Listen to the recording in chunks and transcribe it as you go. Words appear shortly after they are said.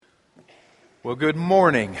Well, good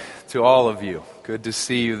morning to all of you. Good to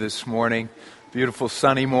see you this morning. Beautiful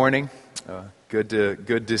sunny morning. Good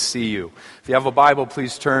to see you. If you have a Bible,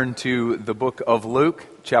 please turn to the book of Luke,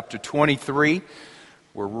 chapter 23.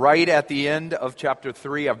 We're right at the end of chapter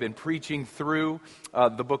 3. I've been preaching through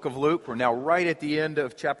the book of Luke. We're now right at the end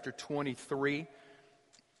of chapter 23.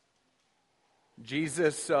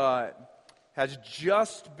 Jesus has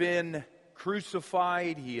just been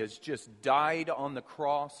crucified. He has just died on the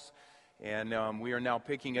cross. And we are now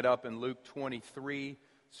picking it up in Luke 23,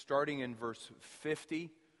 starting in verse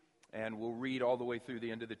 50. And we'll read all the way through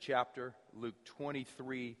the end of the chapter. Luke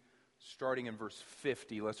 23, starting in verse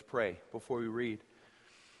 50. Let's pray before we read.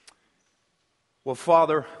 Well,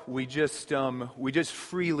 Father, we just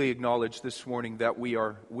freely acknowledge this morning that we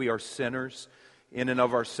are sinners in and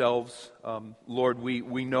of ourselves. Lord,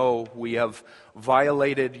 we know we have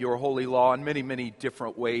violated your holy law in many, many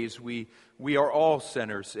different ways. We are all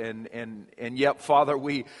sinners, and yet, Father,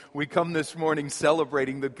 we come this morning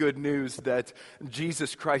celebrating the good news that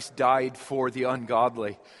Jesus Christ died for the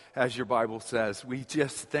ungodly, as your Bible says. We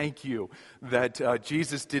just thank you that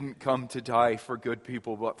Jesus didn't come to die for good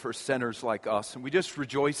people, but for sinners like us. And we just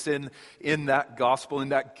rejoice in that gospel, in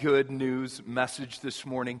that good news message this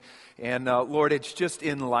morning. And Lord, it's just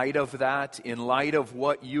in light of that, in light of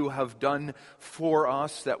what you have done for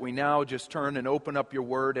us, that we now just turn and open up your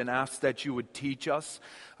word and ask that you would teach us.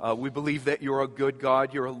 We believe that you're a good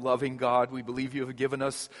God, you're a loving God. We believe you have given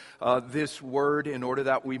us this word in order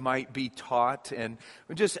that we might be taught. And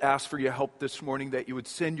we just ask for your help this morning, that you would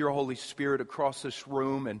send your Holy Spirit across this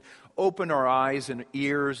room and open our eyes and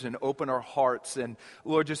ears and open our hearts. And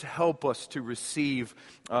Lord, just help us to receive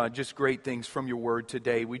just great things from your word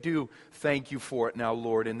today. We do thank you for it now,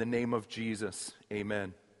 Lord, in the name of Jesus.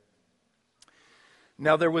 Amen.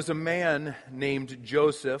 Now there was a man named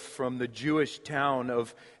Joseph from the Jewish town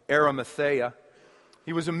of Arimathea.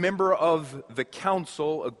 He was a member of the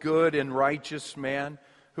council, a good and righteous man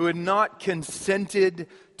who had not consented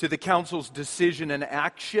to the council's decision and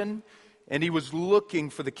action, and he was looking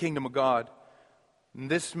for the kingdom of God. And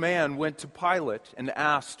this man went to Pilate and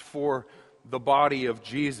asked for the body of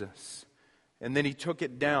Jesus. And then he took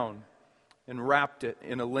it down and wrapped it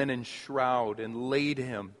in a linen shroud and laid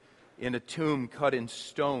him in a tomb cut in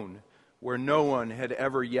stone where no one had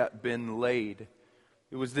ever yet been laid.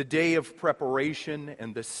 It was the day of preparation,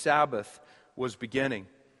 and the Sabbath was beginning.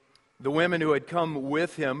 The women who had come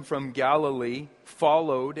with him from Galilee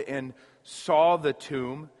followed and saw the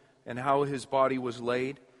tomb and how his body was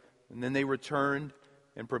laid. And then they returned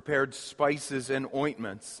and prepared spices and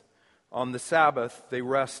ointments. On the Sabbath they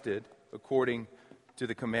rested according to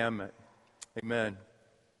the commandment. Amen.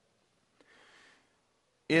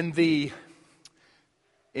 In the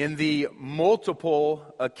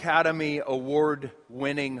multiple Academy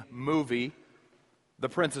Award-winning movie, The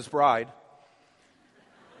Princess Bride,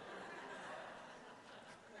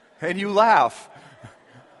 and you laugh.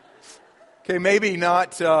 Okay, maybe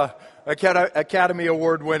not Academy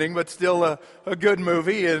Award-winning, but still a good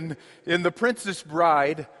movie. In The Princess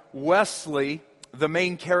Bride, Wesley, the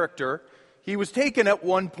main character, he was taken at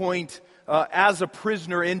one point as a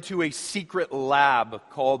prisoner into a secret lab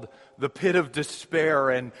called the Pit of Despair.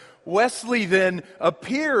 And Wesley then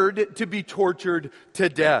appeared to be tortured to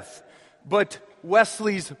death. But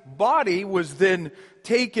Wesley's body was then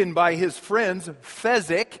taken by his friends,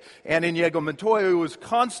 Fezzik and Inigo Montoya, who was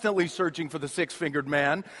constantly searching for the six-fingered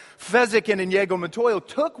man. Fezzik and Inigo Montoya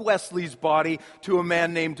took Wesley's body to a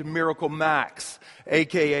man named Miracle Max,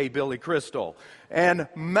 a.k.a. Billy Crystal. And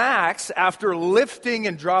Max, after lifting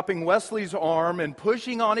and dropping Wesley's arm and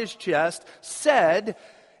pushing on his chest, said,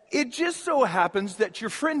 "It just so happens that your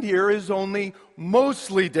friend here is only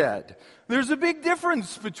mostly dead." There's a big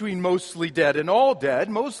difference between mostly dead and all dead.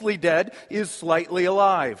 Mostly dead is slightly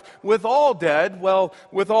alive. With all dead,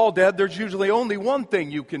 there's usually only one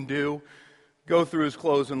thing you can do: go through his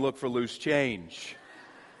clothes and look for loose change.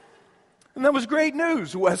 And that was great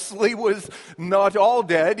news. Wesley was not all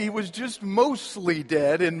dead. He was just mostly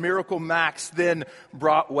dead. And Miracle Max then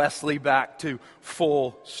brought Wesley back to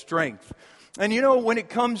full strength. And you know, when it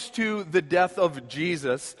comes to the death of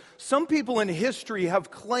Jesus, some people in history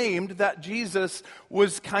have claimed that Jesus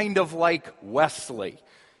was kind of like Wesley.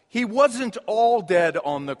 He wasn't all dead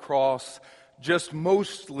on the cross, just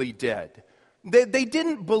mostly dead. They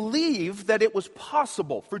didn't believe that it was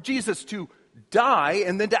possible for Jesus to die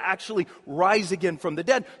and then to actually rise again from the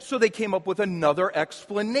dead. So they came up with another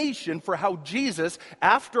explanation for how Jesus,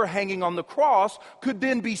 after hanging on the cross, could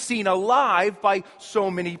then be seen alive by so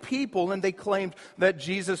many people. And they claimed that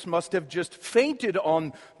Jesus must have just fainted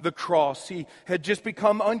on the cross. He had just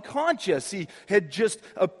become unconscious. He had just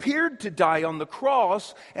appeared to die on the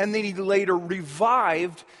cross, and then he later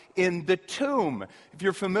revived in the tomb. If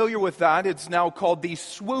you're familiar with that, it's now called the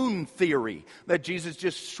swoon theory, that Jesus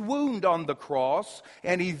just swooned on the cross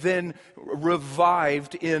and he then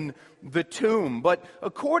revived in the tomb. But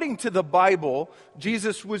according to the Bible,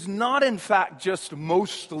 Jesus was not in fact just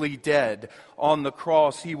mostly dead on the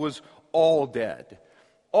cross. He was all dead.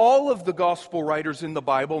 All of the gospel writers in the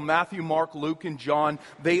Bible, Matthew, Mark, Luke, and John,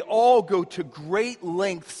 they all go to great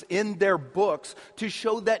lengths in their books to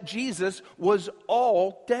show that Jesus was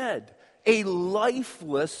all dead, a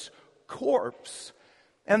lifeless corpse.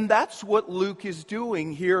 And that's what Luke is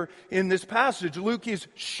doing here in this passage. Luke is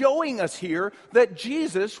showing us here that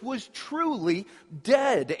Jesus was truly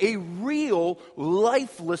dead, a real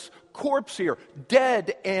lifeless corpse here,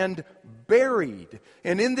 dead and buried.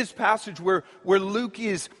 And in this passage where Luke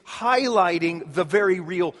is highlighting the very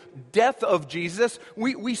real death of Jesus,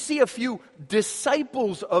 we see a few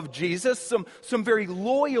disciples of Jesus, some very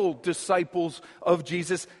loyal disciples of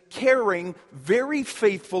Jesus, caring very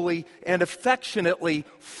faithfully and affectionately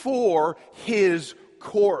for his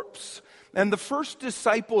corpse. And the first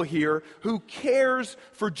disciple here who cares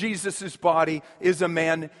for Jesus' body is a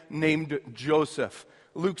man named Joseph.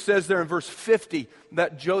 Luke says there in verse 50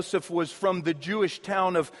 that Joseph was from the Jewish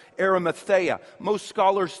town of Arimathea. Most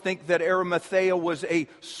scholars think that Arimathea was a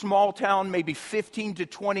small town, maybe 15 to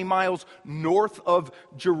 20 miles north of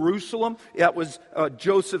Jerusalem. That was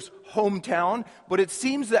Joseph's hometown. But it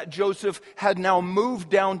seems that Joseph had now moved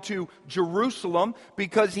down to Jerusalem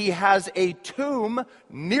because he has a tomb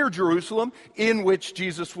near Jerusalem in which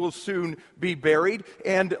Jesus will soon be buried.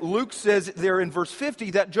 And Luke says there in verse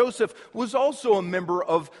 50 that Joseph was also a member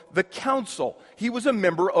of the council. He was a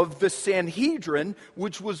member of the Sanhedrin,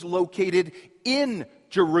 which was located in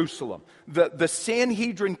Jerusalem. The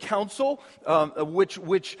Sanhedrin Council,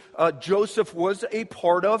 which Joseph was a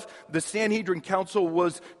part of, the Sanhedrin Council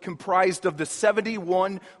was comprised of the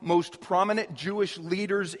 71 most prominent Jewish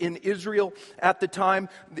leaders in Israel at the time.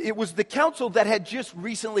 It was the council that had just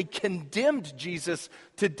recently condemned Jesus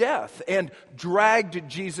to death and dragged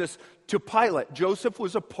Jesus to Pilate. Joseph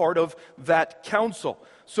was a part of that council.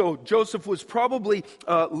 So Joseph was probably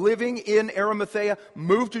living in Arimathea,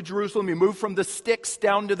 moved to Jerusalem. He moved from the sticks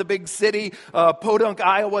down to the big city, Podunk,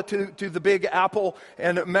 Iowa, to the Big Apple.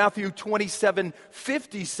 And Matthew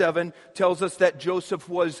 27:57 tells us that Joseph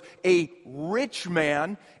was a rich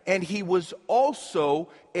man, and he was also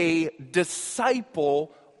a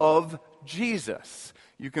disciple of Jesus.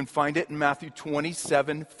 You can find it in Matthew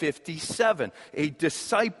 27:57, a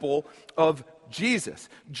disciple of Jesus.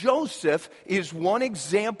 Joseph is one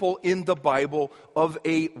example in the Bible of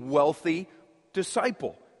a wealthy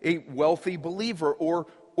disciple, a wealthy believer or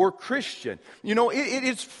Christian. You know,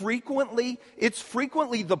 it's frequently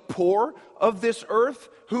the poor of this earth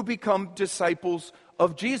who become disciples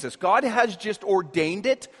of Jesus. God has just ordained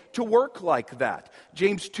it to work like that.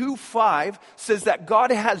 James 2:5 says that God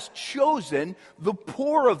has chosen the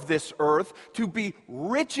poor of this earth to be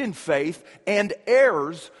rich in faith and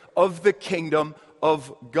heirs of the kingdom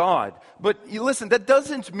of God. But you listen, that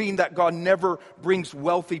doesn't mean that God never brings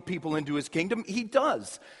wealthy people into his kingdom. He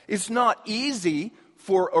does. It's not easy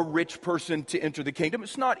for a rich person to enter the kingdom.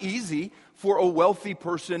 It's not easy for a wealthy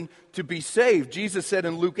person to be saved. Jesus said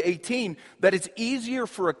in Luke 18 that it's easier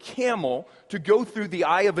for a camel to go through the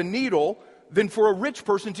eye of a needle than for a rich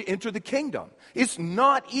person to enter the kingdom. It's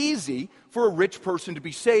not easy for a rich person to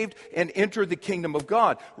be saved and enter the kingdom of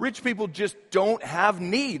God. Rich people just don't have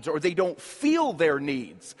needs, or they don't feel their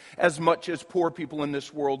needs as much as poor people in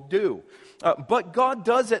this world do. But God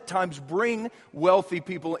does at times bring wealthy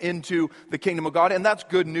people into the kingdom of God, and that's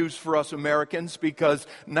good news for us Americans because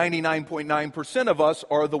 99.9% of us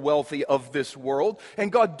are the wealthy of this world, and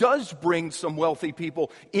God does bring some wealthy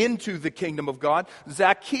people into the kingdom of God.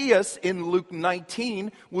 Zacchaeus in Luke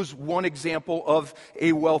 19 was one example of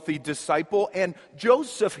a wealthy disciple, and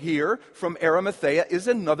Joseph here from Arimathea is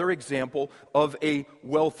another example of a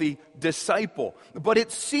wealthy disciple. But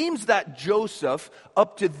it seems that Joseph,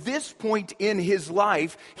 up to this point in his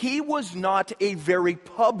life, he was not a very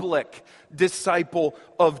public disciple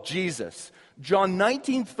of Jesus. John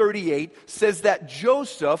 19:38 says that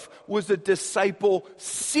Joseph was a disciple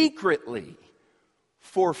secretly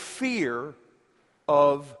for fear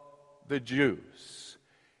of the Jews.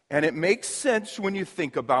 And it makes sense when you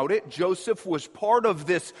think about it. Joseph was part of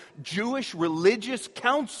this Jewish religious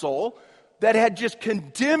council that had just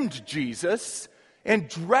condemned Jesus and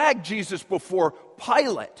dragged Jesus before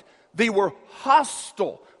Pilate. They were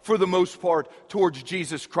hostile, for the most part, towards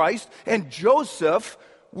Jesus Christ. And Joseph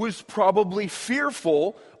was probably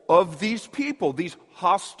fearful of these people, these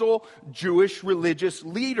hostile Jewish religious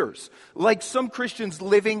leaders, like some Christians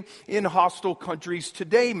living in hostile countries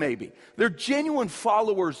today, maybe. They're genuine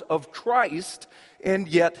followers of Christ, and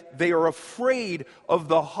yet they are afraid of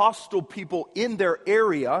the hostile people in their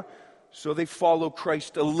area, so they follow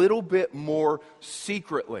Christ a little bit more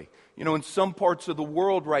secretly. You know, in some parts of the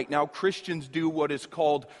world right now, Christians do what is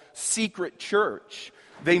called secret church.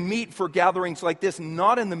 They meet for gatherings like this,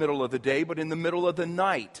 not in the middle of the day, but in the middle of the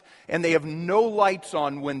night. And they have no lights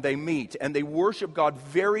on when they meet. And they worship God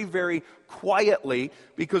very, very quietly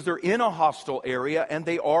because they're in a hostile area and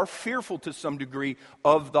they are fearful to some degree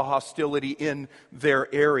of the hostility in their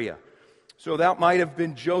area. So that might have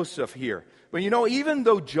been Joseph here. But you know, even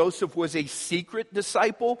though Joseph was a secret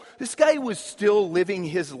disciple, this guy was still living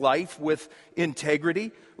his life with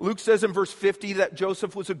integrity. Luke says in verse 50 that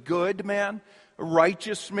Joseph was a good man, a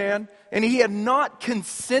righteous man, and he had not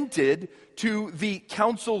consented to the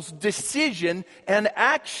council's decision and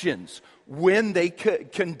actions when they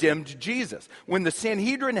condemned Jesus. When the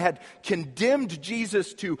Sanhedrin had condemned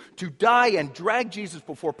Jesus to die and dragged Jesus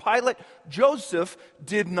before Pilate, Joseph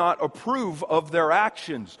did not approve of their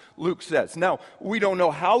actions, Luke says. Now, we don't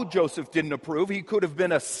know how Joseph didn't approve. He could have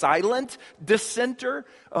been a silent dissenter,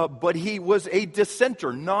 but he was a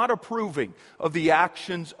dissenter, not approving of the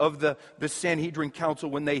actions of the Sanhedrin council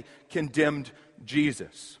when they condemned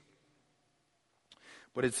Jesus.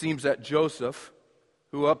 But it seems that Joseph,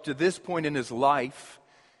 who up to this point in his life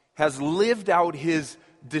has lived out his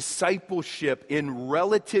discipleship in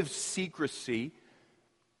relative secrecy,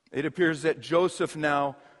 it appears that Joseph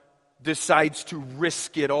now decides to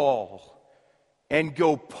risk it all and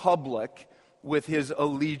go public with his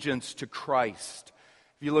allegiance to Christ.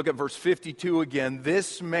 If you look at verse 52 again,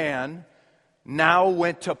 this man now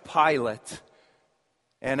went to Pilate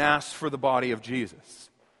and asked for the body of Jesus.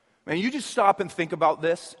 Man, you just stop and think about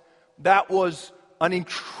this. That was an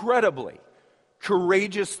incredibly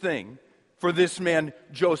courageous thing for this man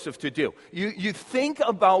Joseph to do. You think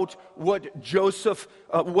about what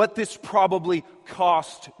what this probably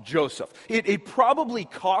cost Joseph. It probably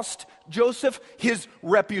cost Joseph his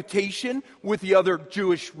reputation with the other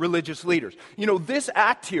Jewish religious leaders. You know, this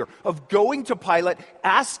act here of going to Pilate,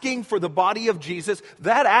 asking for the body of Jesus,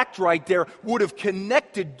 that act right there would have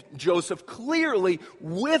connected Joseph clearly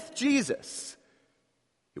with Jesus.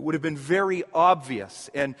 It would have been very obvious.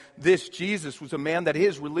 And this Jesus was a man that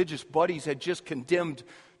his religious buddies had just condemned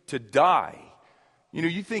to die. You know,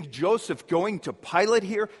 you think Joseph going to Pilate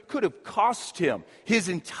here could have cost him his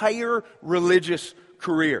entire religious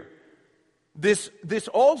career. This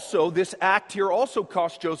act here also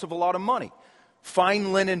cost Joseph a lot of money.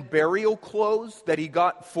 Fine linen burial clothes that he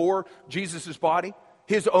got for Jesus' body.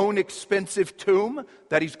 His own expensive tomb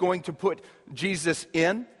that he's going to put Jesus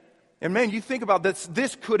in. And man, you think about this,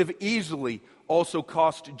 this could have easily also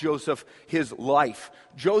cost Joseph his life.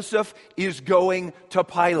 Joseph is going to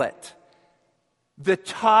Pilate, the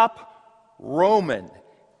top Roman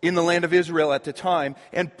in the land of Israel at the time,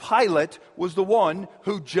 and Pilate was the one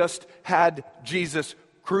who just had Jesus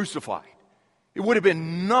crucified. It would have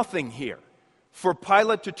been nothing here for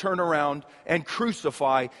Pilate to turn around and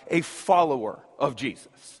crucify a follower of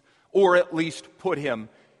Jesus, or at least put him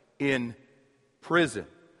in prison.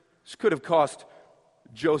 This could have cost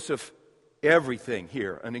Joseph everything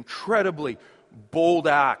here. An incredibly bold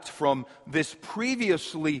act from this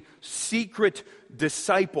previously secret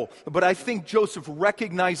disciple. But I think Joseph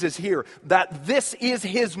recognizes here that this is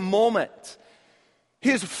his moment.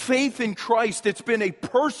 His faith in Christ, it's been a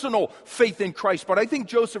personal faith in Christ. But I think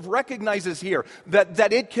Joseph recognizes here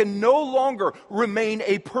that it can no longer remain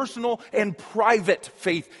a personal and private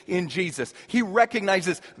faith in Jesus. He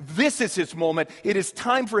recognizes this is his moment. It is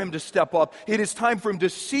time for him to step up. It is time for him to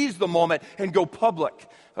seize the moment and go public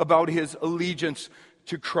about his allegiance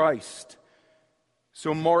to Christ.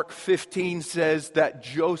 So Mark 15 says that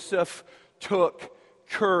Joseph took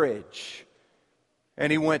courage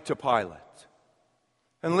and he went to Pilate.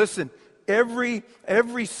 And listen, every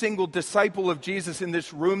single disciple of Jesus in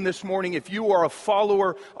this room this morning, if you are a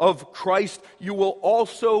follower of Christ, you will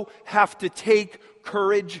also have to take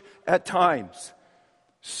courage at times.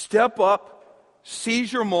 Step up,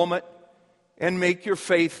 seize your moment, and make your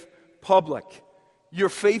faith public. Your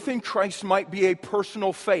faith in Christ might be a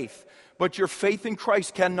personal faith, but your faith in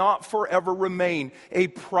Christ cannot forever remain a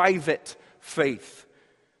private faith.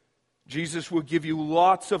 Jesus will give you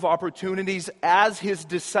lots of opportunities as His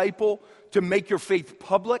disciple to make your faith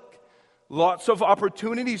public. Lots of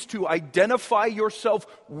opportunities to identify yourself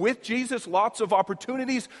with Jesus. Lots of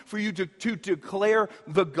opportunities for you to declare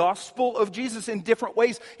the gospel of Jesus in different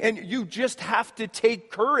ways. And you just have to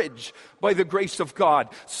take courage by the grace of God.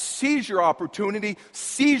 Seize your opportunity,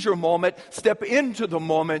 seize your moment, step into the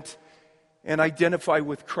moment, and identify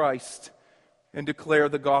with Christ and declare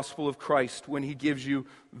the gospel of Christ when He gives you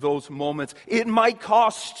those moments. It might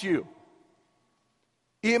cost you.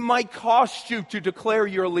 It might cost you to declare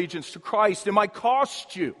your allegiance to Christ. It might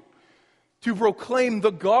cost you to proclaim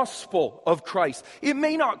the gospel of Christ. It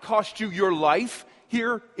may not cost you your life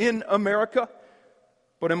here in America,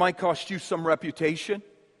 but it might cost you some reputation.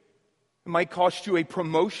 It might cost you a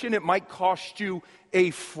promotion. It might cost you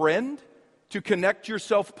a friend to connect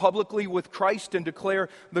yourself publicly with Christ and declare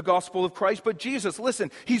the gospel of Christ. But Jesus,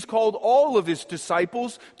 listen, He's called all of His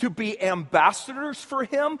disciples to be ambassadors for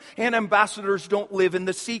Him, and ambassadors don't live in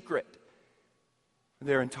the secret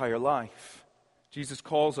their entire life. Jesus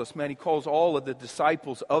calls us, man, He calls all of the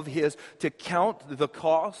disciples of His to count the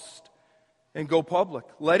cost and go public,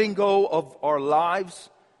 letting go of our lives,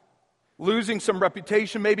 losing some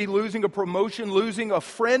reputation, maybe losing a promotion, losing a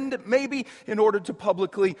friend, maybe, in order to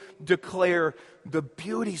publicly declare the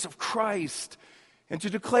beauties of Christ and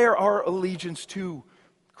to declare our allegiance to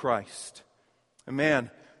Christ. And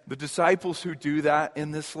man, the disciples who do that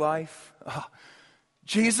in this life,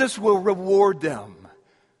 Jesus will reward them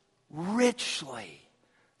richly.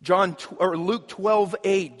 Luke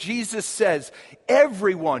 12:8, Jesus says,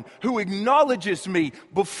 "Everyone who acknowledges me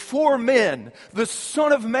before men, the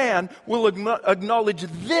Son of Man will acknowledge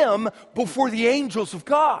them before the angels of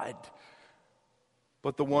God.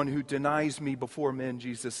 But the one who denies me before men,"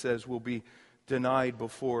 Jesus says, "will be denied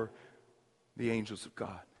before the angels of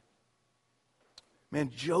God." Man,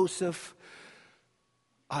 Joseph,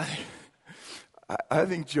 I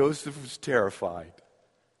think Joseph was terrified,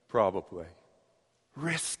 probably.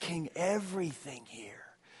 Risking everything here.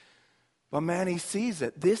 But man, he sees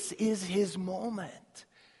it. This is his moment.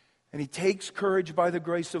 And he takes courage by the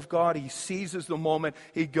grace of God. He seizes the moment.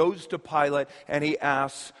 He goes to Pilate and he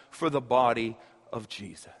asks for the body of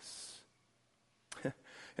Jesus.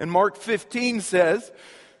 And Mark 15 says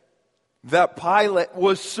that Pilate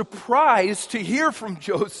was surprised to hear from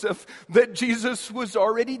Joseph that Jesus was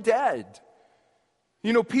already dead.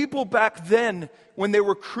 You know, people back then, when they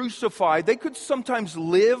were crucified, they could sometimes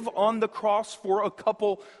live on the cross for a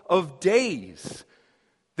couple of days.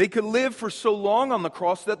 They could live for so long on the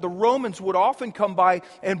cross that the Romans would often come by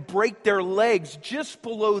and break their legs just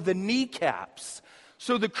below the kneecaps.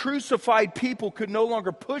 So the crucified people could no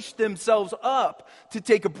longer push themselves up to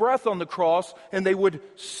take a breath on the cross, and they would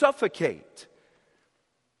suffocate.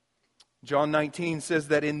 John 19 says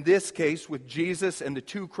that in this case, with Jesus and the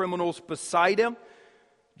two criminals beside Him,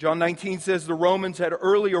 John 19 says the Romans had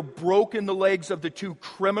earlier broken the legs of the two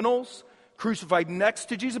criminals crucified next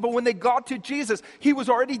to Jesus. But when they got to Jesus, He was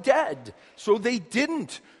already dead. So they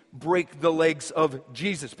didn't break the legs of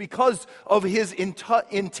Jesus. Because of His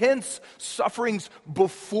intense sufferings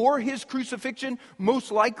before His crucifixion,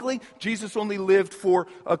 most likely Jesus only lived for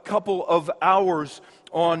a couple of hours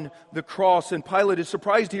on the cross. And Pilate is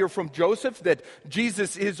surprised to hear from Joseph that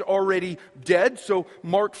Jesus is already dead. So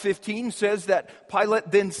Mark 15 says that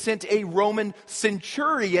Pilate then sent a Roman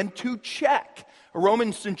centurion to check. A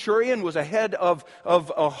Roman centurion was a head of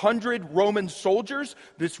 100 Roman soldiers.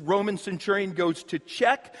 This Roman centurion goes to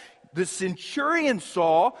check. The centurion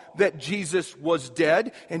saw that Jesus was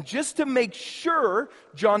dead, and just to make sure,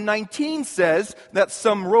 John 19 says that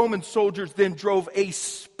some Roman soldiers then drove a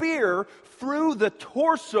spear through the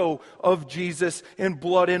torso of Jesus, and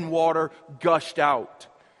blood and water gushed out.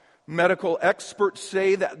 Medical experts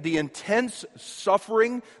say that the intense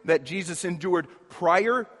suffering that Jesus endured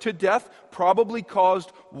prior to death probably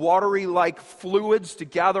caused watery-like fluids to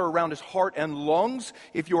gather around His heart and lungs.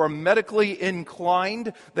 If you are medically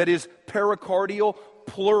inclined, that is pericardial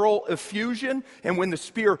pleural effusion. And when the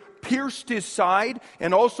spear pierced His side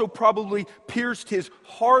and also probably pierced His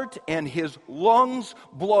heart and His lungs,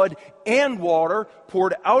 blood and water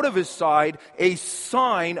poured out of His side, a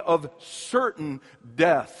sign of certain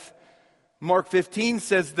death. Mark 15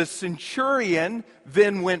 says the centurion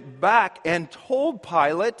then went back and told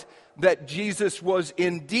Pilate that Jesus was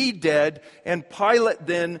indeed dead, and Pilate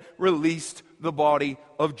then released the body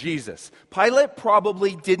of Jesus. Pilate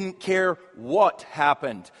probably didn't care what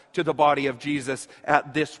happened to the body of Jesus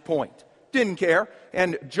at this point. Didn't care.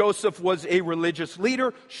 And Joseph was a religious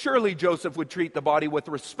leader. Surely Joseph would treat the body with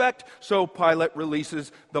respect. So Pilate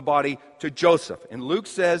releases the body to Joseph. And Luke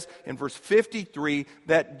says in verse 53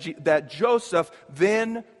 that Joseph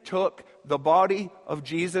then took the body of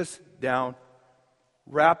Jesus down,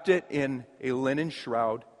 wrapped it in a linen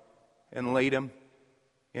shroud, and laid him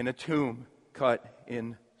in a tomb cut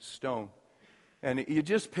in stone. And you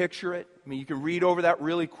just picture it. I mean, you can read over that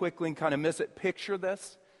really quickly and kind of miss it. Picture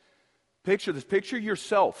this. Picture this. Picture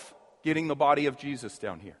yourself getting the body of Jesus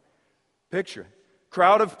down here. Picture it.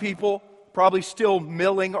 Crowd of people probably still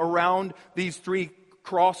milling around these three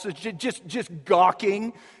crosses, just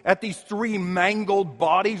gawking at these three mangled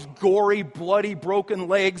bodies, gory, bloody, broken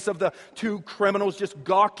legs of the two criminals, just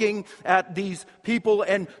gawking at these people.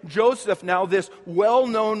 And Joseph, now this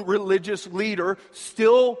well-known religious leader,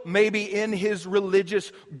 still maybe in his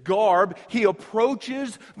religious garb, he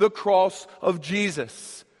approaches the cross of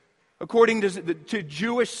Jesus. According to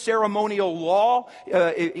Jewish ceremonial law,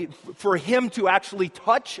 for him to actually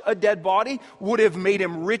touch a dead body would have made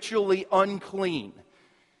him ritually unclean.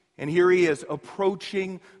 And here he is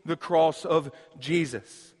approaching the cross of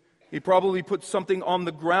Jesus. He probably put something on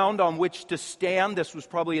the ground on which to stand. This was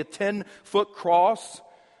probably a 10-foot cross.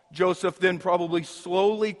 Joseph then probably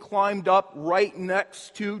slowly climbed up right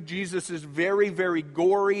next to Jesus' very, very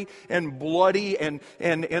gory and bloody and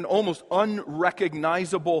almost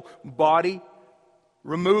unrecognizable body.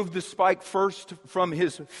 Removed the spike first from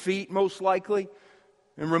his feet, most likely,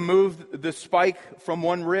 and removed the spike from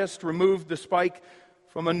one wrist, removed the spike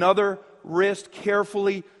from another wrist,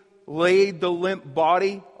 carefully laid the limp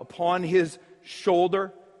body upon his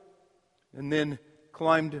shoulder, and then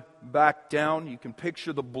climbed back down. You can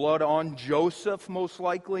picture the blood on Joseph, most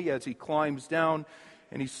likely, as he climbs down,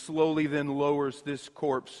 and he slowly then lowers this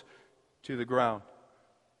corpse to the ground.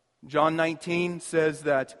 John 19 says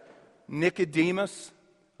that Nicodemus,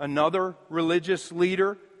 another religious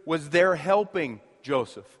leader, was there helping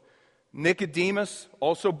Joseph. Nicodemus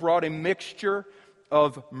also brought a mixture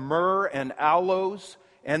of myrrh and aloes,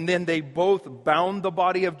 and then they both bound the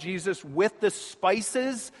body of Jesus with the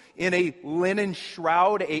spices in a linen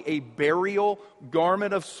shroud, a burial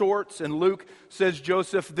garment of sorts. And Luke says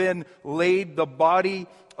Joseph then laid the body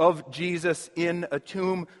of Jesus in a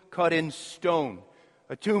tomb cut in stone.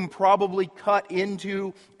 A tomb probably cut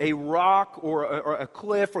into a rock or a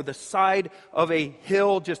cliff or the side of a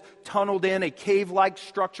hill, just tunneled in, a cave-like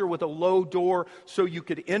structure with a low door so you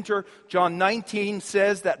could enter. John 19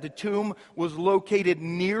 says that the tomb was located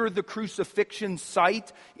near the crucifixion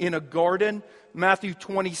site in a garden. Matthew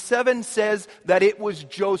 27 says that it was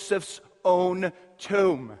Joseph's own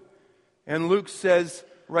tomb. And Luke says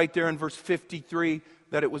right there in verse 53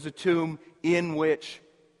 that it was a tomb in which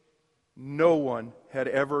no one had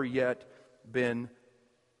ever yet been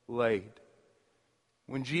laid.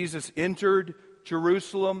 When Jesus entered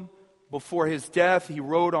Jerusalem before his death, he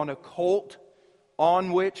rode on a colt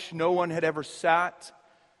on which no one had ever sat.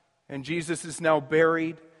 And Jesus is now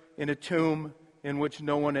buried in a tomb in which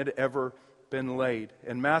no one had ever been laid.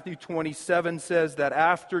 And Matthew 27 says that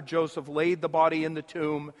after Joseph laid the body in the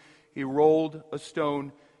tomb, he rolled a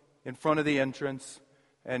stone in front of the entrance,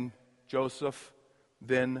 and Joseph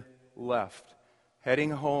then left,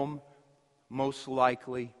 heading home, most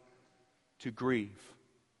likely to grieve,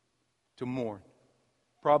 to mourn.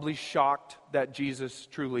 Probably shocked that Jesus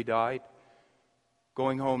truly died,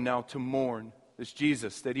 going home now to mourn this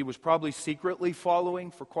Jesus that he was probably secretly following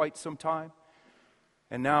for quite some time.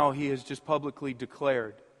 And now he has just publicly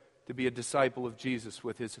declared to be a disciple of Jesus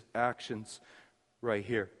with his actions right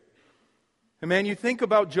here. And man, you think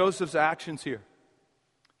about Joseph's actions here.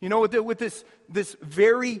 You know, with this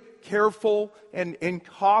very careful and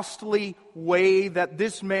costly way that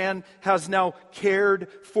this man has now cared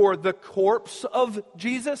for the corpse of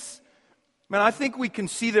Jesus, man, I think we can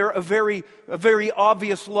see there a very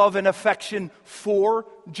obvious love and affection for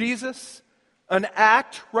Jesus. An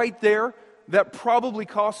act right there that probably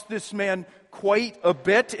cost this man quite a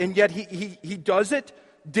bit, and yet he does it,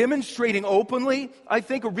 demonstrating openly, I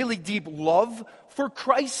think, a really deep love for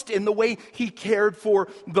Christ in the way he cared for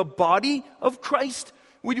the body of Christ.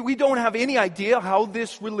 We don't have any idea how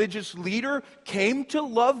this religious leader came to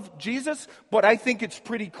love Jesus, but I think it's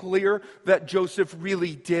pretty clear that Joseph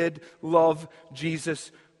really did love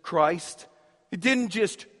Jesus Christ. He didn't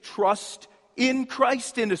just trust in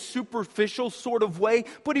Christ in a superficial sort of way,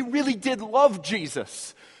 but he really did love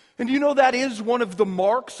Jesus. And you know that is one of the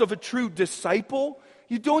marks of a true disciple.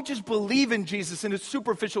 You don't just believe in Jesus in a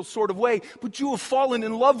superficial sort of way, but you have fallen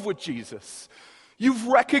in love with Jesus. You've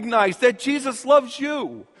recognized that Jesus loves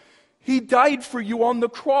you. He died for you on the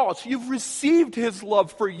cross. You've received His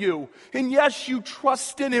love for you. And yes, you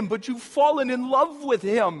trust in Him, but you've fallen in love with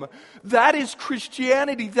Him. That is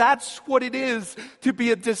Christianity. That's what it is to be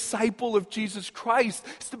a disciple of Jesus Christ.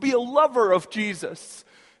 It's to be a lover of Jesus.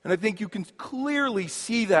 And I think you can clearly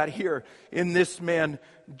see that here in this man,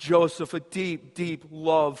 Joseph, a deep, deep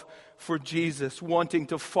love for Jesus, wanting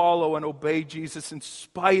to follow and obey Jesus in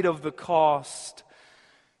spite of the cost.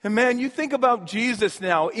 And man, you think about Jesus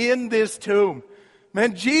now in this tomb.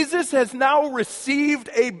 Man, Jesus has now received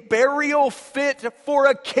a burial fit for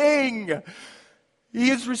a king. He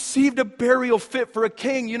has received a burial fit for a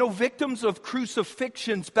king. You know, victims of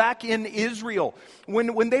crucifixions back in Israel, when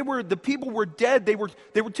the people were dead, they were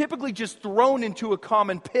typically just thrown into a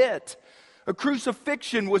common pit. A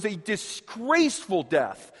crucifixion was a disgraceful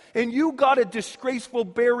death, and you got a disgraceful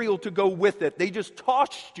burial to go with it. They just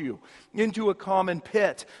tossed you into a common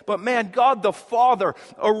pit. But man, God the Father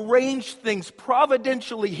arranged things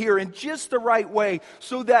providentially here in just the right way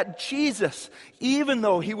so that Jesus, even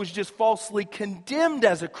though He was just falsely condemned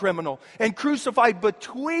as a criminal and crucified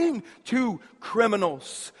between two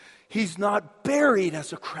criminals, He's not buried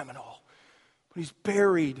as a criminal, but He's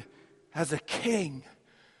buried as a king.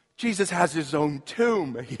 Jesus has His own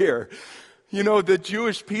tomb here. You know, the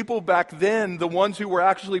Jewish people back then, the ones who were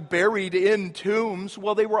actually buried in tombs,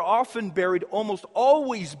 well, they were often buried, almost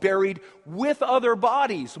always buried with other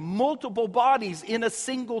bodies, multiple bodies in a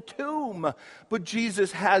single tomb. But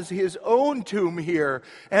Jesus has His own tomb here,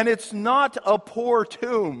 and it's not a poor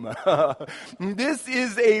tomb. This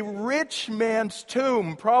is a rich man's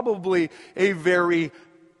tomb, probably a very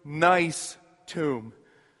nice tomb.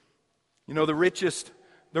 You know, the richest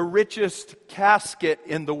casket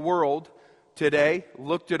in the world today,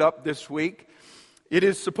 looked it up this week. It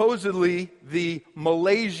is supposedly the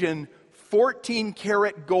Malaysian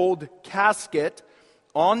 14-karat gold casket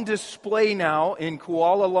on display now in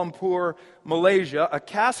Kuala Lumpur, Malaysia, a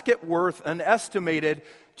casket worth an estimated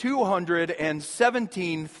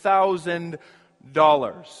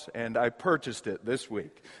 $217,000. And I purchased it this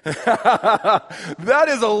week. That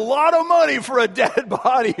is a lot of money for a dead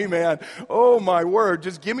body, man. Oh my word,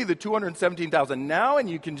 just give me the $217,000 now and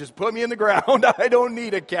you can just put me in the ground. I don't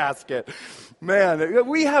need a casket. Man,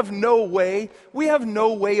 we have no way of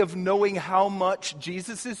knowing how much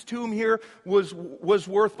Jesus' tomb here was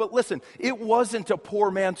worth. But listen, it wasn't a poor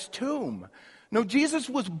man's tomb. No, Jesus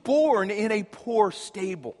was born in a poor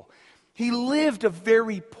stable. He lived a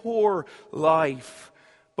very poor life,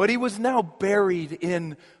 but He was now buried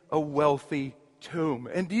in a wealthy tomb.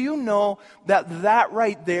 And do you know that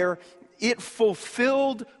right there, it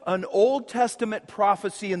fulfilled an Old Testament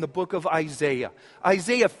prophecy in the book of Isaiah.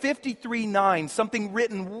 Isaiah 53:9, something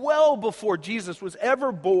written well before Jesus was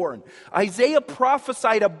ever born. Isaiah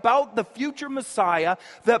prophesied about the future Messiah,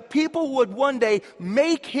 that people would one day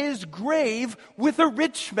make His grave with a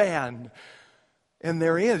rich man. And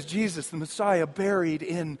there He is, Jesus, the Messiah, buried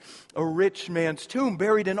in a rich man's tomb,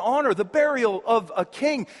 buried in honor, the burial of a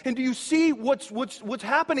king. And do you see what's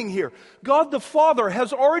happening here? God the Father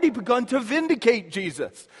has already begun to vindicate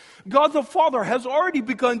Jesus. God the Father has already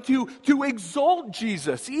begun to exalt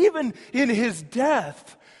Jesus, even in His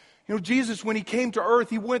death. You know, Jesus, when He came to earth,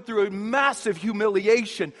 He went through a massive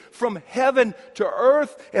humiliation from heaven to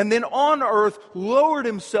earth, and then on earth lowered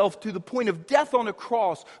Himself to the point of death on a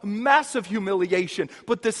cross, a massive humiliation.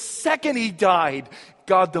 But the second He died,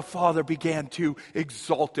 God the Father began to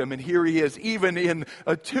exalt Him. And here He is, even in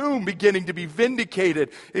a tomb, beginning to be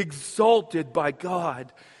vindicated, exalted by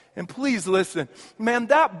God. And please listen, man,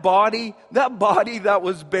 that body that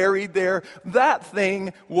was buried there, that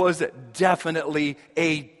thing was definitely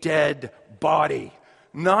a dead body.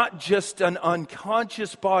 Not just an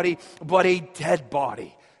unconscious body, but a dead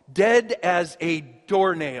body. Dead as a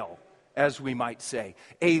doornail, as we might say.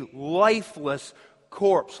 A lifeless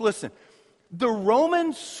corpse. Listen, the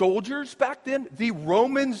Roman soldiers back then, the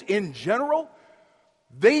Romans in general,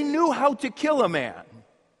 they knew how to kill a man.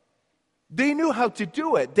 They knew how to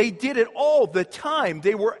do it. They did it all the time.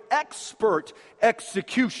 They were expert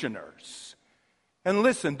executioners. And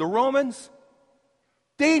listen, the Romans,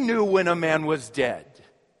 they knew when a man was dead.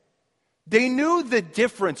 They knew the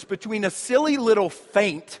difference between a silly little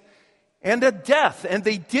feint and a death, and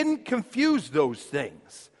they didn't confuse those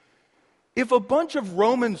things. If a bunch of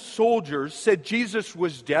Roman soldiers said Jesus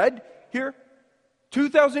was dead here,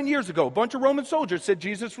 2,000 years ago, a bunch of Roman soldiers said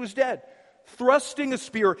Jesus was dead, thrusting a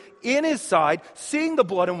spear in His side, seeing the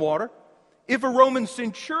blood and water. If a Roman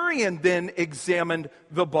centurion then examined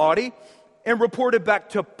the body, and reported back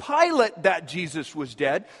to Pilate that Jesus was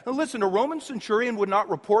dead. Now listen, a Roman centurion would not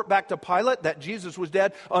report back to Pilate that Jesus was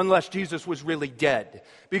dead unless Jesus was really dead,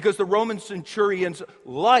 because the Roman centurion's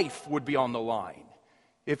life would be on the line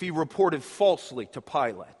if he reported falsely to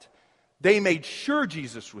Pilate. They made sure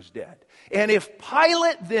Jesus was dead. And if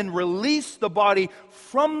Pilate then released the body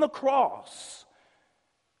from the cross,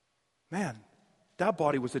 man, that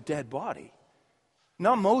body was a dead body.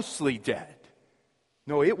 Not mostly dead.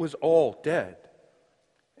 No, it was all dead.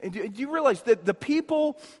 And do you realize that the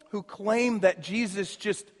people who claim that Jesus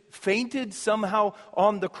just fainted somehow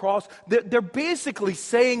on the cross, they're basically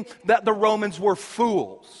saying that the Romans were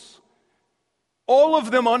fools. All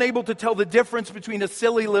of them unable to tell the difference between a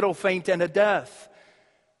silly little faint and a death.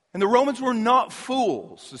 And the Romans were not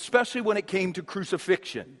fools, especially when it came to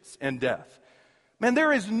crucifixions and death. Man,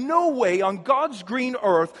 there is no way on God's green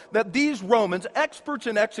earth that these Romans, experts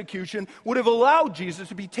in execution, would have allowed Jesus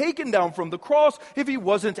to be taken down from the cross if he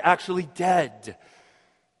wasn't actually dead.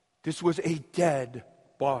 This was a dead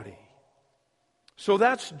body. So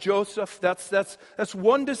that's Joseph. That's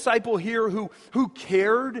one disciple here who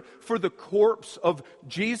cared for the corpse of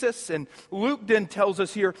Jesus. And Luke then tells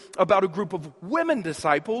us here about a group of women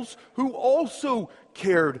disciples who also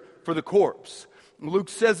cared for the corpse. Luke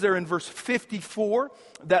says there in verse 54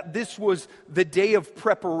 that this was the day of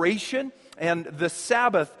preparation and the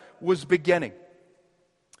Sabbath was beginning.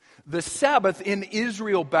 The Sabbath in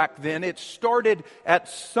Israel back then, it started at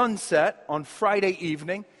sunset on Friday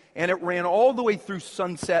evening and it ran all the way through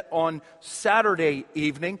sunset on Saturday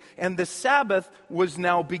evening, and the Sabbath was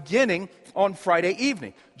now beginning on Friday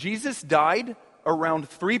evening. Jesus died around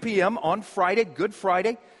 3 p.m. on Friday, Good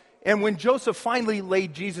Friday. And when Joseph finally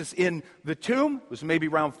laid Jesus in the tomb, it was maybe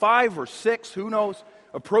around 5 or 6, who knows,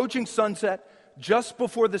 approaching sunset, just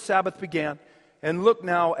before the Sabbath began. And look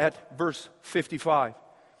now at verse 55.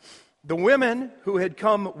 The women who had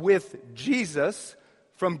come with Jesus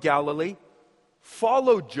from Galilee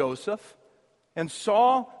followed Joseph and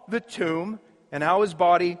saw the tomb and how his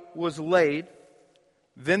body was laid.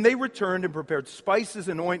 Then they returned and prepared spices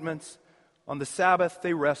and ointments. On the Sabbath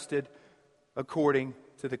they rested according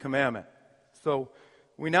to the commandment. So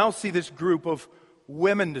we now see this group of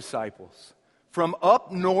women disciples from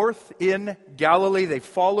up north in Galilee. They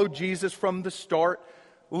followed Jesus from the start.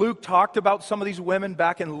 Luke talked about some of these women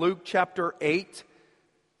back in Luke chapter 8.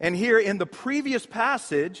 And here in the previous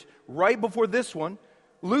passage, right before this one,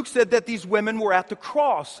 Luke said that these women were at the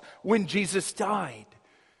cross when Jesus died.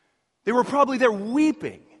 They were probably there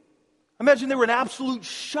weeping. Imagine they were in absolute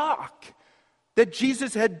shock that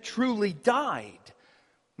Jesus had truly died.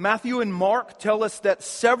 Matthew and Mark tell us that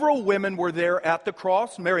several women were there at the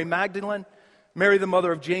cross. Mary Magdalene, Mary the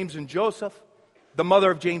mother of James and Joseph, the mother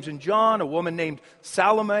of James and John, a woman named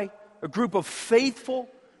Salome, a group of faithful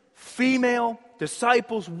female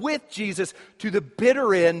disciples with Jesus to the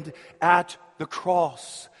bitter end at the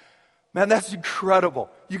cross. Man, that's incredible.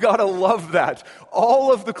 You got to love that.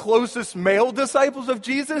 All of the closest male disciples of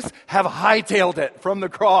Jesus have hightailed it from the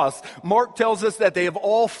cross. Mark tells us that they have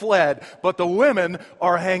all fled, but the women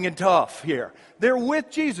are hanging tough here. They're with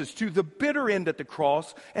Jesus to the bitter end at the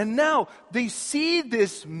cross, and now they see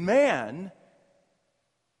this man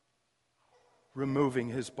removing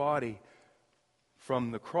his body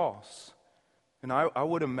from the cross. And I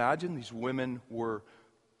would imagine these women were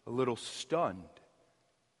a little stunned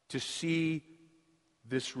to see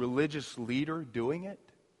this religious leader doing it.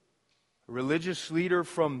 A religious leader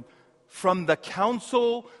from the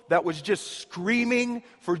council that was just screaming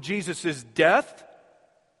for Jesus' death.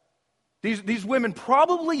 These women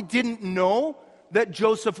probably didn't know that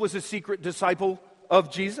Joseph was a secret disciple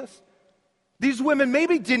of Jesus. These women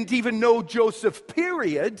maybe didn't even know Joseph,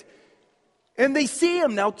 period. And they see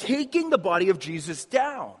him now taking the body of Jesus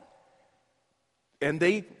down. And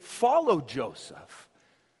they follow Joseph.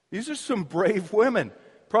 These are some brave women,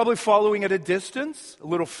 probably following at a distance, a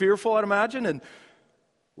little fearful, I'd imagine. And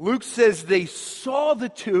Luke says they saw the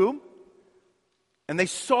tomb, and they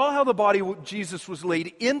saw how the body of Jesus was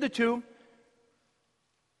laid in the tomb.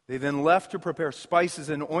 They then left to prepare spices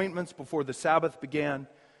and ointments before the Sabbath began,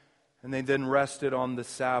 and they then rested on the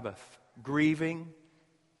Sabbath, grieving,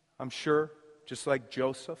 I'm sure, just like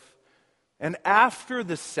Joseph. And after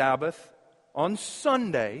the Sabbath, on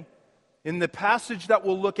Sunday, in the passage that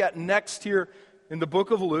we'll look at next here in the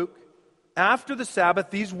book of Luke, after the Sabbath,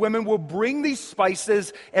 these women will bring these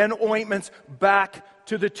spices and ointments back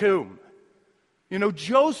to the tomb. You know,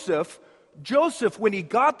 Joseph, when he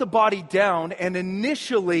got the body down and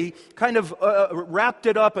initially kind of wrapped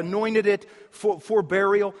it up, anointed it for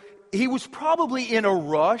burial, he was probably in a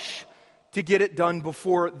rush to get it done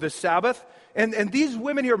before the Sabbath. And these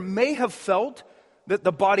women here may have felt that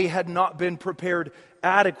the body had not been prepared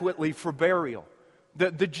adequately for burial.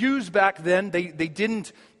 The Jews back then, they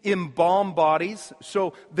didn't embalm bodies,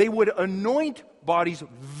 so they would anoint bodies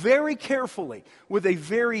very carefully with a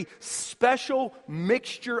very special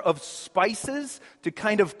mixture of spices to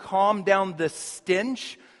kind of calm down the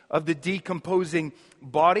stench of the decomposing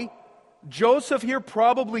body. Joseph here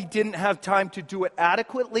probably didn't have time to do it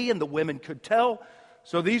adequately, and the women could tell.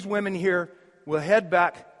 So these women here will head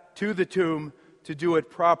back to the tomb to do it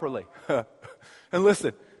properly. And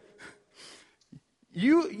listen,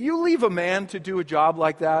 you leave a man to do a job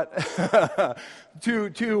like that,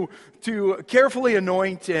 to carefully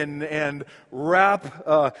anoint and wrap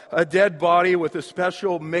a dead body with a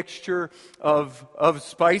special mixture of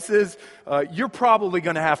spices, you're probably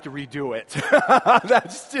going to have to redo it.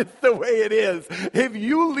 That's just the way it is. If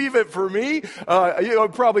you leave it for me, you're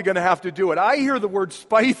probably going to have to do it. I hear the word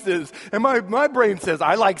spices, and my brain says,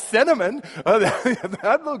 I like cinnamon.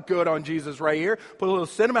 That'd look good on Jesus right here. Put a little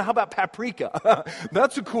cinnamon. How about paprika?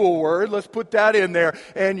 That's a cool word. Let's put that in there,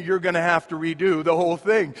 and you're going to have to redo the whole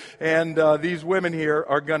thing. And these women here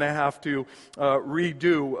are going to have to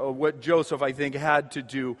redo what Joseph, I think, had to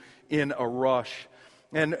do in a rush.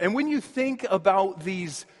 And when you think about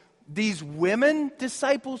these women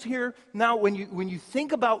disciples here, now when you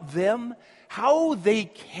think about them, how they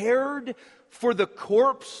cared for the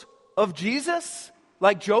corpse of Jesus,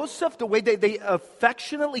 like Joseph, the way they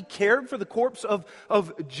affectionately cared for the corpse of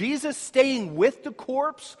Jesus, staying with the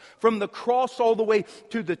corpse from the cross all the way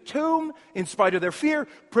to the tomb, in spite of their fear,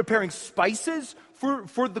 preparing spices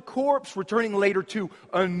for the corpse, returning later to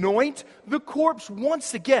anoint the corpse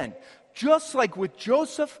once again. Just like with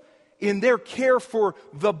Joseph, in their care for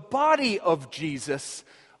the body of Jesus,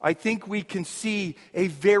 I think we can see a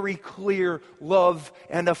very clear love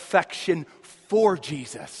and affection for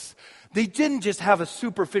Jesus. They didn't just have a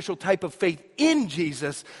superficial type of faith in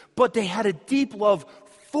Jesus, but they had a deep love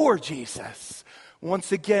for Jesus.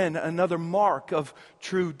 Once again, another mark of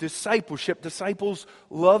true discipleship. Disciples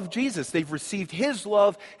love Jesus. They've received His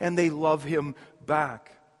love, and they love Him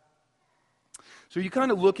back. So you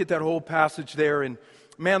kind of look at that whole passage there, and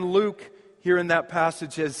man, Luke here in that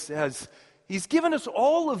passage he's given us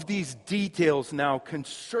all of these details now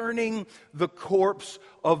concerning the corpse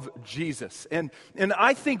of Jesus. And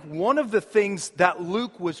I think one of the things that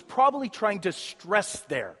Luke was probably trying to stress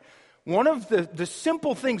there, one of the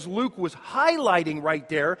simple things Luke was highlighting right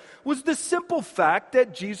there, was the simple fact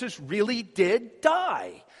that Jesus really did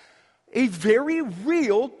die. A very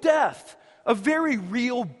real death. A very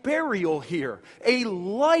real burial here. A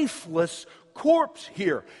lifeless corpse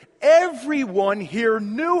here. Everyone here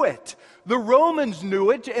knew it. The Romans knew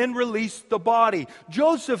it and released the body.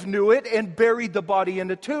 Joseph knew it and buried the body in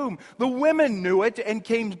a tomb. The women knew it and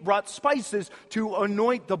brought spices to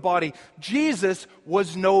anoint the body. Jesus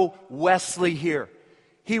was no Wesley here.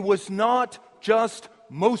 He was not just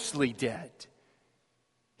mostly dead.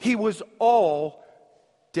 He was all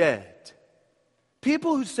dead.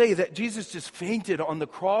 People who say that Jesus just fainted on the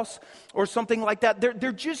cross or something like that,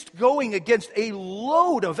 they're just going against a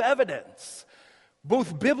load of evidence,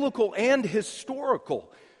 both biblical and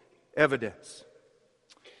historical evidence.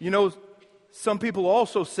 You know, some people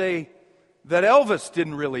also say that Elvis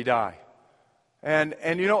didn't really die. And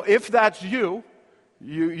you know, if that's you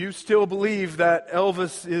still believe that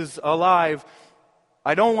Elvis is alive,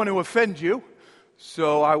 I don't want to offend you,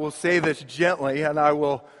 so I will say this gently, and I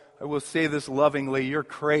will say this lovingly. You're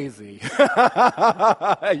crazy. you're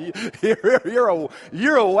a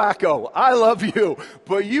wacko. I love you,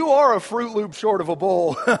 but you are a Fruit Loop short of a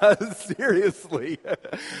bowl. Seriously.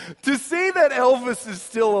 To say that Elvis is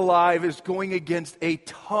still alive is going against a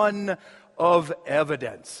ton of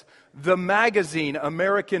evidence. The magazine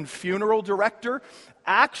American Funeral Director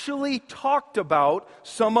actually talked about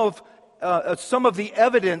some of the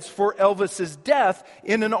evidence for Elvis's death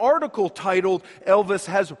in an article titled, "Elvis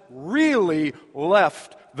Has Really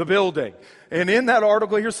Left the Building." And in that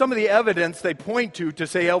article, here's some of the evidence they point to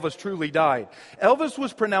say Elvis truly died. Elvis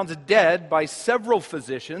was pronounced dead by several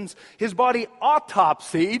physicians. His body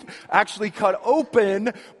autopsied, actually cut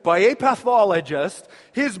open by a pathologist.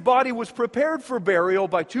 His body was prepared for burial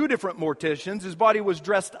by 2 different morticians. His body was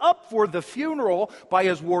dressed up for the funeral by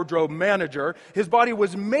his wardrobe manager. His body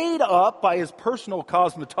was made up by his personal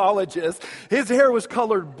cosmetologist. His hair was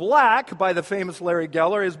colored black by the famous Larry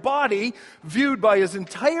Geller. His body viewed by his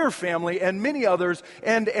entire family and many others,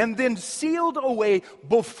 and then sealed away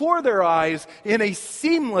before their eyes in a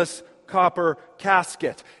seamless copper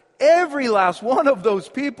casket. Every last one of those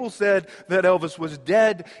people said that Elvis was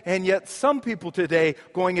dead, and yet some people today,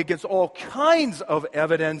 going against all kinds of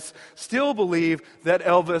evidence, still believe that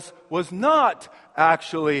Elvis was not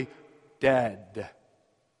actually dead.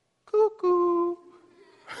 Cuckoo.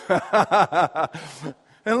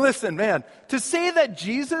 And listen, man, to say that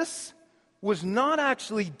Jesus was not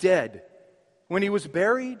actually dead when he was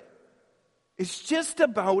buried is just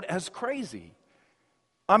about as crazy.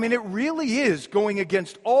 I mean, it really is going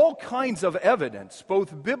against all kinds of evidence,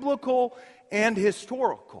 both biblical and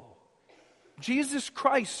historical. Jesus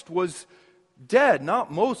Christ was dead,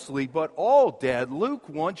 not mostly, but all dead. Luke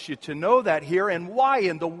wants you to know that here. And why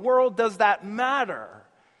in the world does that matter?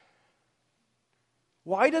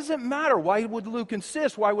 Why does it matter? Why would Luke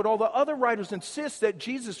insist? Why would all the other writers insist that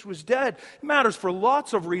Jesus was dead? It matters for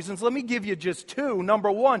lots of reasons. Let me give you just two. Number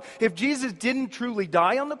one, if Jesus didn't truly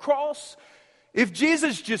die on the cross, if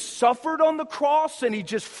Jesus just suffered on the cross and he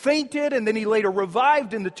just fainted and then he later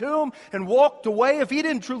revived in the tomb and walked away, if he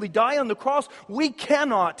didn't truly die on the cross, we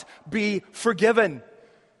cannot be forgiven.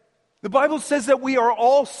 The Bible says that we are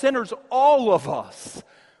all sinners, all of us.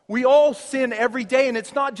 We all sin every day, and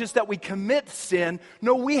it's not just that we commit sin.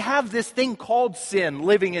 No, we have this thing called sin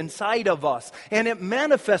living inside of us, and it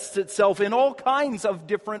manifests itself in all kinds of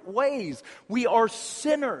different ways. We are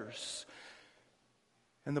sinners.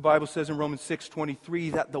 And the Bible says in Romans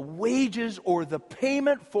 6:23 that the wages or the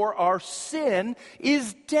payment for our sin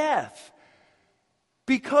is death.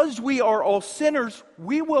 Because we are all sinners,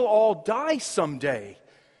 we will all die someday.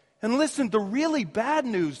 And listen, the really bad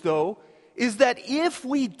news, though, is that if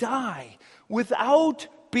we die without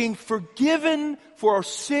being forgiven for our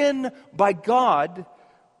sin by God,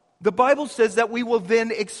 the Bible says that we will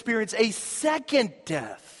then experience a second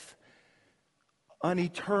death, an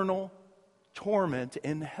eternal torment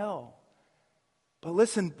in hell. But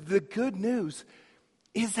listen, the good news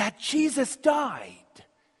is that Jesus died.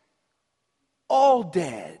 All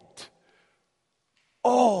dead.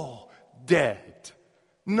 All dead.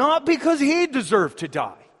 Not because he deserved to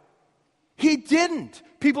die. He didn't.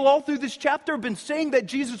 People all through this chapter have been saying that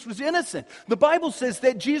Jesus was innocent. The Bible says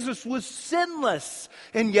that Jesus was sinless,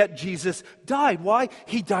 and yet Jesus died. Why?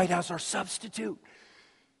 He died as our substitute.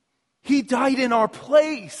 He died in our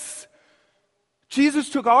place. Jesus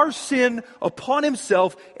took our sin upon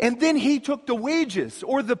himself, and then he took the wages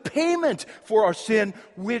or the payment for our sin,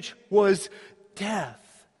 which was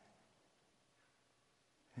death.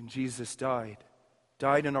 And Jesus died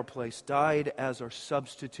in our place, died as our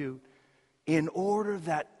substitute, in order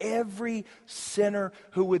that every sinner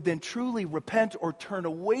who would then truly repent or turn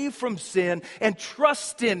away from sin and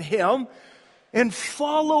trust in him and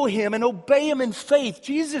follow him and obey him in faith,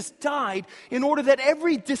 Jesus died in order that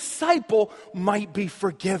every disciple might be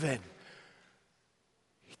forgiven.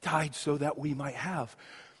 He died so that we might have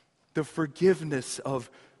the forgiveness of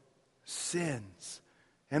sins.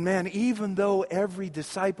 And man, even though every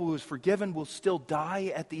disciple who is forgiven will still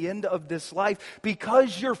die at the end of this life,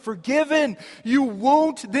 because you're forgiven, you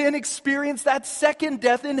won't then experience that second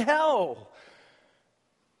death in hell.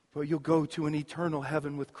 But you'll go to an eternal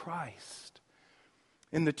heaven with Christ.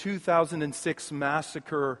 In the 2006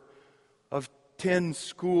 massacre of 10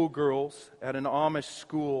 schoolgirls at an Amish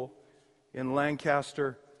school in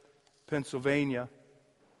Lancaster, Pennsylvania,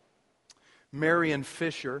 Marion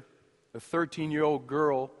Fisher, a 13-year-old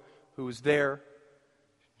girl who was there,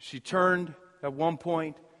 she turned at one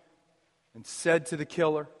point and said to the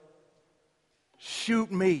killer,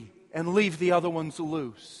 "Shoot me and leave the other ones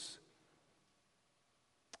loose."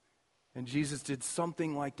 And Jesus did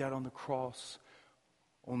something like that on the cross,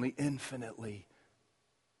 only infinitely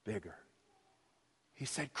bigger. He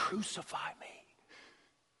said, "Crucify me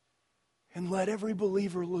and let every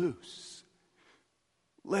believer loose.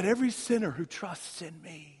 Let every sinner who trusts in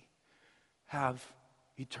me have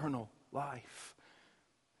eternal life."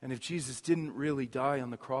 And if Jesus didn't really die on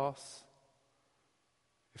the cross,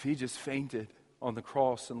 if he just fainted on the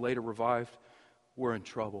cross and later revived, we're in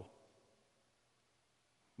trouble.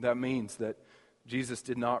 That means that Jesus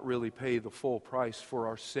did not really pay the full price for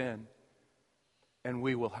our sin, and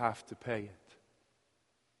we will have to pay it.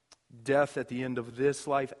 Death at the end of this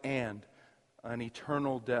life and an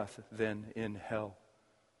eternal death then in hell.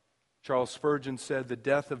 Charles Spurgeon said, "The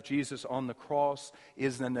death of Jesus on the cross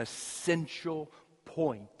is an essential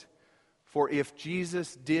point. For if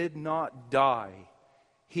Jesus did not die,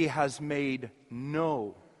 he has made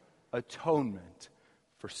no atonement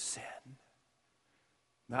for sin."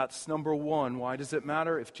 That's number one. Why does it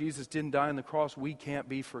matter? If Jesus didn't die on the cross, we can't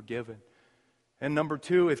be forgiven. And number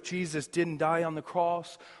two, if Jesus didn't die on the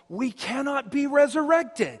cross, we cannot be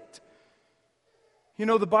resurrected. You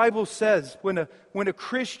know, the Bible says when a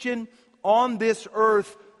Christian on this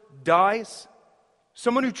earth dies,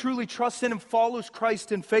 someone who truly trusts in and follows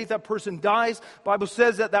Christ in faith, that person dies. The Bible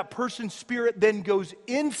says that that person's spirit then goes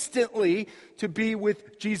instantly to be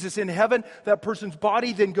with Jesus in heaven. That person's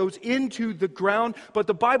body then goes into the ground. But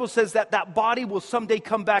the Bible says that that body will someday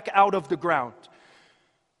come back out of the ground.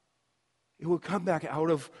 It will come back out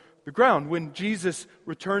of the ground when Jesus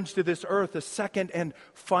returns to this earth a second and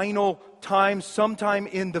final time, sometime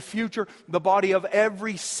in the future. The body of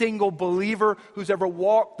every single believer who's ever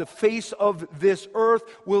walked the face of this earth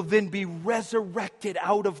will then be resurrected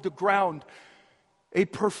out of the ground. A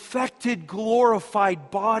perfected,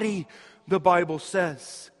 glorified body, the Bible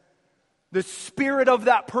says. The spirit of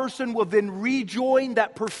that person will then rejoin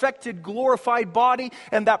that perfected, glorified body,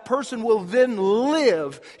 and that person will then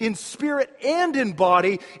live in spirit and in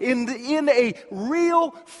body in a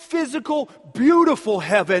real, physical, beautiful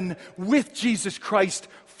heaven with Jesus Christ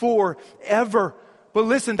forever. But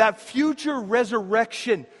listen, that future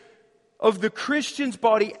resurrection of the Christian's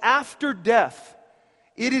body after death,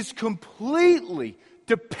 it is completely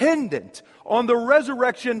dependent on the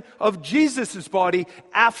resurrection of Jesus' body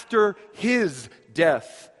after his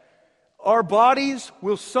death. Our bodies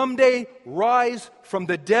will someday rise from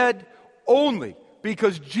the dead only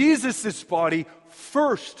because Jesus' body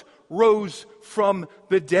first rose from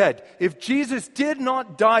the dead. If Jesus did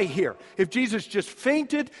not die here, if Jesus just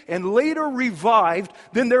fainted and later revived,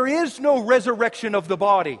 then there is no resurrection of the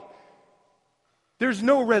body. There's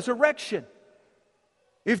no resurrection.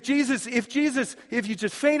 If you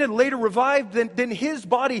just fainted, later revived, then his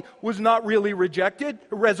body was not really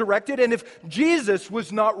resurrected. And if Jesus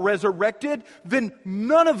was not resurrected, then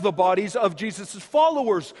none of the bodies of Jesus'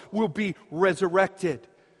 followers will be resurrected.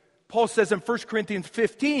 Paul says in 1 Corinthians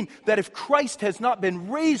 15 that if Christ has not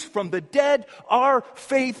been raised from the dead, our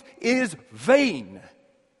faith is vain.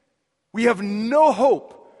 We have no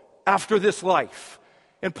hope after this life.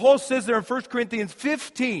 And Paul says there in 1 Corinthians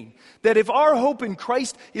 15 that if our hope in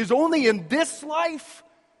Christ is only in this life,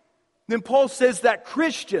 then Paul says that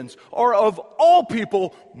Christians are of all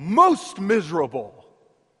people most miserable.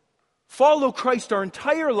 Follow Christ our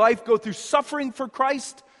entire life, go through suffering for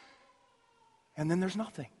Christ, and then there's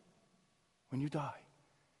nothing when you die.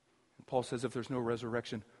 And Paul says if there's no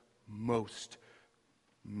resurrection, most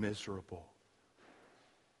miserable.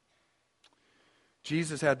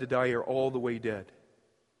 Jesus had to die here all the way dead.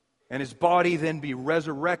 And his body then be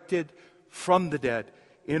resurrected from the dead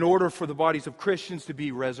in order for the bodies of Christians to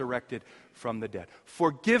be resurrected from the dead.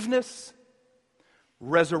 Forgiveness,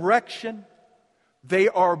 resurrection, they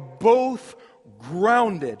are both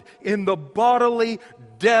grounded in the bodily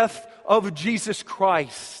death of Jesus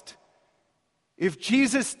Christ. If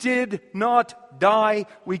Jesus did not die,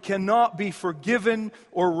 we cannot be forgiven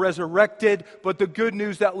or resurrected. But the good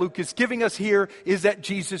news that Luke is giving us here is that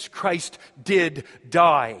Jesus Christ did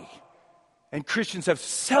die. And Christians have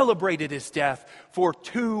celebrated his death for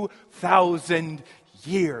 2,000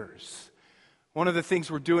 years. One of the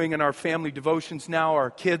things we're doing in our family devotions now,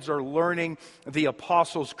 our kids are learning the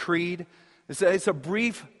Apostles' Creed. It's a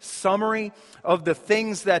brief summary of the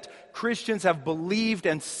things that Christians have believed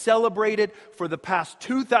and celebrated for the past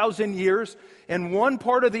 2,000 years. And one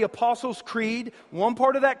part of the Apostles' Creed, one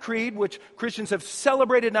part of that creed, which Christians have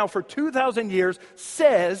celebrated now for 2,000 years,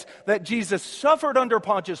 says that Jesus suffered under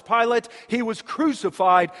Pontius Pilate, he was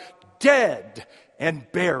crucified, dead,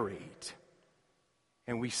 and buried.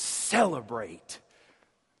 And we celebrate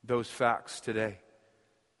those facts today.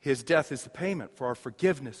 His death is the payment for our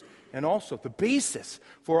forgiveness and also the basis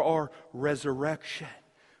for our resurrection.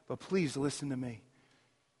 But please listen to me.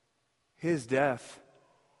 His death,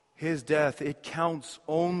 it counts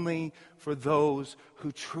only for those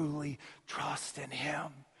who truly trust in him.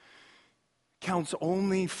 It counts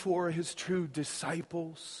only for his true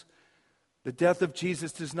disciples. The death of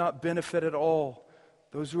Jesus does not benefit at all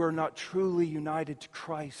those who are not truly united to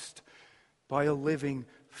Christ by a living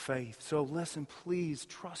faith. So listen, please,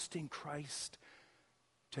 trust in Christ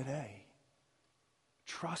today.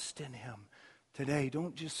 Trust in him today.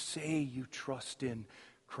 Don't just say you trust in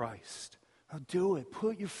Christ. Now do it.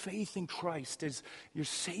 Put your faith in Christ as your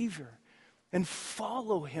Savior and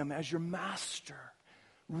follow him as your master.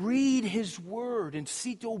 Read his word and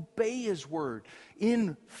seek to obey his word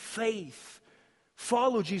in faith.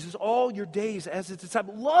 Follow Jesus all your days as a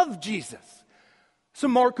disciple. Love Jesus. It's a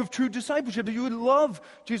mark of true discipleship that you would love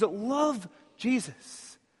Jesus. Love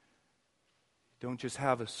Jesus. Don't just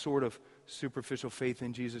have a sort of superficial faith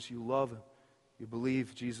in Jesus. You love him. You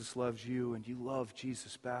believe Jesus loves you and you love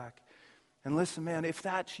Jesus back. And listen, man, if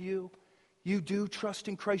that's you, you do trust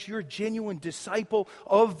in Christ, you're a genuine disciple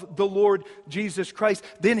of the Lord Jesus Christ,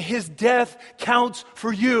 then His death counts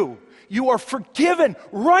for you. You are forgiven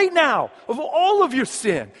right now of all of your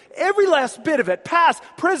sin. Every last bit of it, past,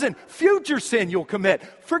 present, future sin you'll commit.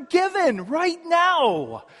 Forgiven right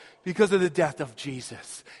now because of the death of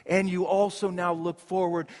Jesus. And you also now look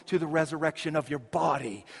forward to the resurrection of your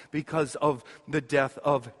body because of the death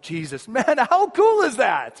of Jesus. Man, how cool is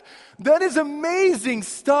that? That is amazing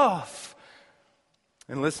stuff.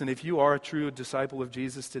 And listen, if you are a true disciple of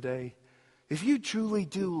Jesus today, if you truly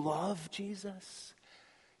do love Jesus,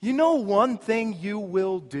 you know one thing you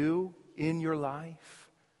will do in your life?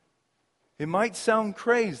 It might sound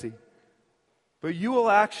crazy, but you will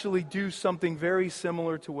actually do something very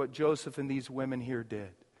similar to what Joseph and these women here did.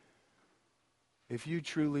 If you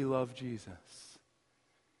truly love Jesus,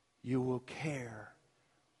 you will care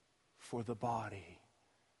for the body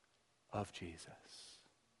of Jesus.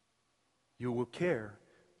 You will care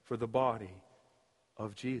for the body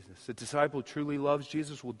of Jesus. A disciple who truly loves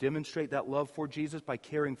Jesus will demonstrate that love for Jesus by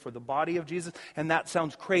caring for the body of Jesus. And that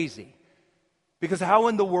sounds crazy. Because how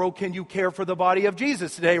in the world can you care for the body of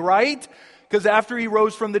Jesus today, right? Because after He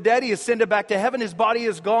rose from the dead, He ascended back to heaven. His body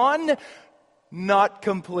is gone? Not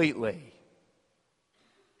completely.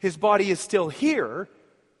 His body is still here.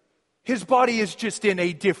 His body is just in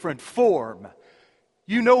a different form.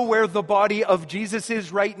 You know where the body of Jesus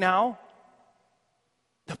is right now?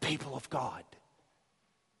 The people of God.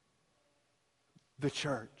 The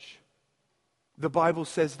church. The Bible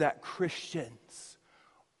says that Christians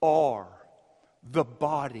are the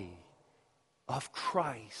body of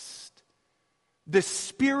Christ. The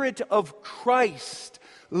Spirit of Christ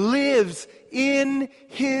lives in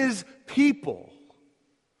His people.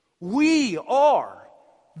 We are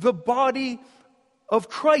the body of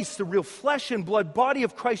Christ, the real flesh and blood body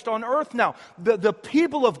of Christ on earth now. The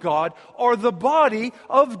people of God are the body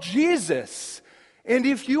of Jesus. And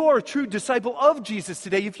if you are a true disciple of Jesus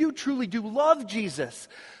today, if you truly do love Jesus,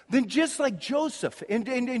 then just like Joseph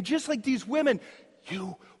and just like these women,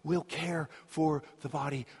 you will care for the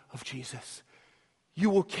body of Jesus. You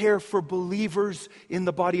will care for believers in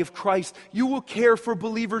the body of Christ. You will care for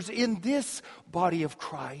believers in this body of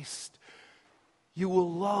Christ. You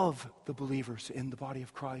will love the believers in the body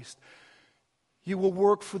of Christ. You will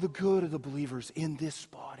work for the good of the believers in this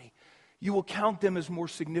body. You will count them as more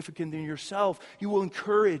significant than yourself. You will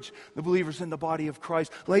encourage the believers in the body of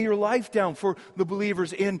Christ. Lay your life down for the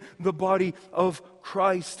believers in the body of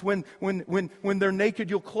Christ. When they're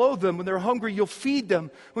naked, you'll clothe them. When they're hungry, you'll feed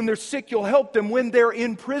them. When they're sick, you'll help them. When they're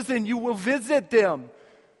in prison, you will visit them.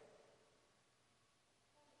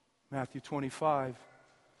 Matthew 25,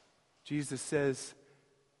 Jesus says,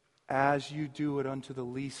 as you do it unto the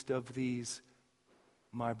least of these,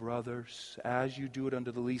 my brothers, as you do it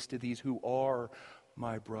unto the least of these who are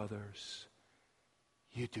my brothers,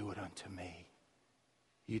 you do it unto me.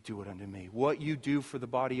 You do it unto me. What you do for the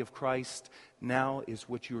body of Christ now is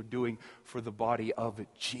what you're doing for the body of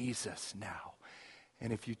Jesus now.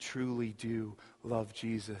 And if you truly do love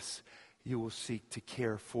Jesus, you will seek to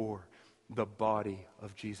care for the body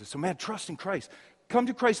of Jesus. So man, trust in Christ. Come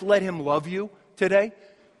to Christ, let Him love you today.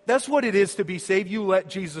 That's what it is to be saved. You let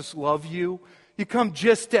Jesus love you. You come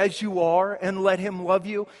just as you are and let Him love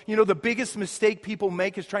you. You know, the biggest mistake people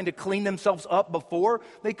make is trying to clean themselves up before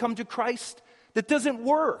they come to Christ. That doesn't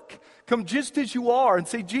work. Come just as you are and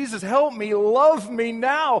say, Jesus, help me, love me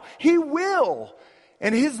now. He will.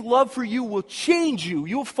 And His love for you will change you.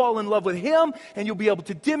 You'll fall in love with Him, and you'll be able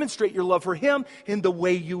to demonstrate your love for Him in the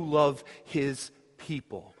way you love His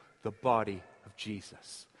people, the body of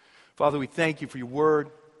Jesus. Father, we thank You for Your word.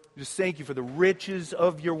 We just thank You for the riches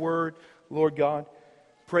of Your word, Lord God.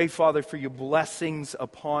 Pray, Father, for Your blessings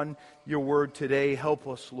upon Your word today. Help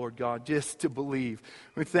us, Lord God, just to believe.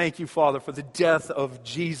 We thank You, Father, for the death of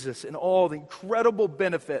Jesus and all the incredible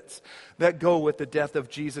benefits that go with the death of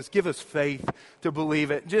Jesus. Give us faith to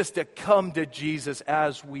believe it, just to come to Jesus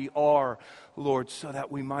as we are, Lord, so that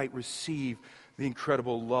we might receive the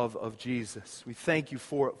incredible love of Jesus. We thank You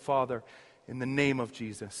for it, Father. In the name of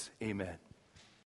Jesus, amen.